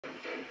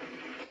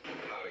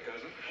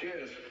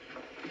Cheers.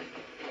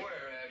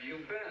 Where have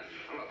you been?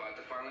 I'm about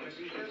to file a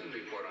missing person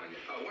report on you.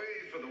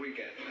 Away for the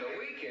weekend. The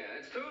weekend?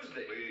 It's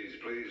Tuesday.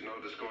 Please, no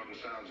discordant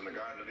sounds in the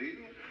Garden of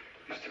Eden.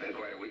 Must have been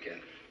quite a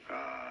weekend.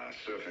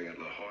 Surfing at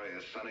La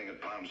Jolla, sunning at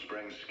Palm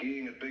Springs,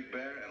 skiing at Big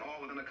Bear, and all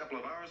within a couple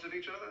of hours of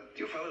each other.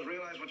 Do you fellas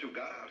realize what you've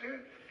got out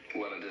here?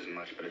 Well, it isn't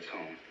much, but it's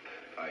home.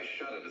 I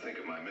shudder to think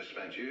of my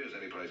misspent years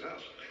anyplace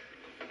else.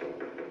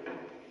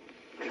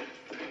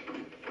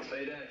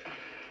 Say, Dad,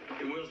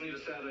 your wheels need a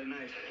Saturday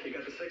night. You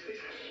got the 60s?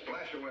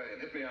 Splash away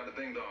and hit me on the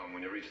ding-dong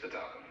when you reach the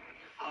top.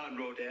 Hard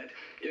road, Dad.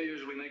 You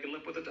usually make a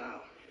lip with the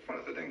dial. Well,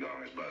 if the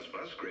ding-dong is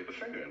buzz-buzz, scrape a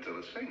finger until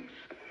it sings.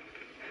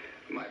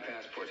 My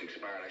passport's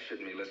expired. I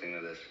shouldn't be listening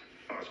to this.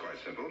 Oh, it's quite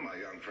simple. My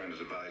young friend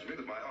has advised me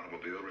that my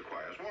automobile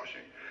requires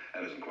washing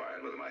and has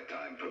inquired whether my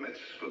time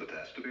permits for the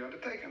task to be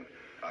undertaken.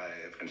 I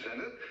have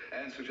consented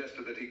and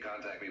suggested that he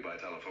contact me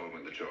by telephone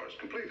when the chore is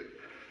completed.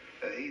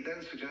 He then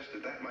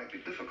suggested that might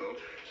be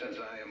difficult since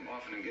I am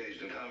often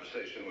engaged in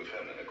conversation with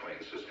feminine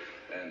acquaintances,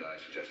 and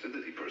I suggested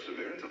that he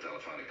persevere until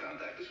telephonic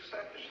contact is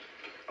established.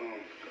 Oh,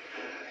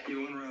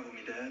 you unravel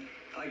me, Dad.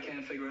 I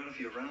can't figure out if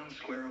you're round,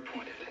 square, or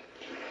pointed.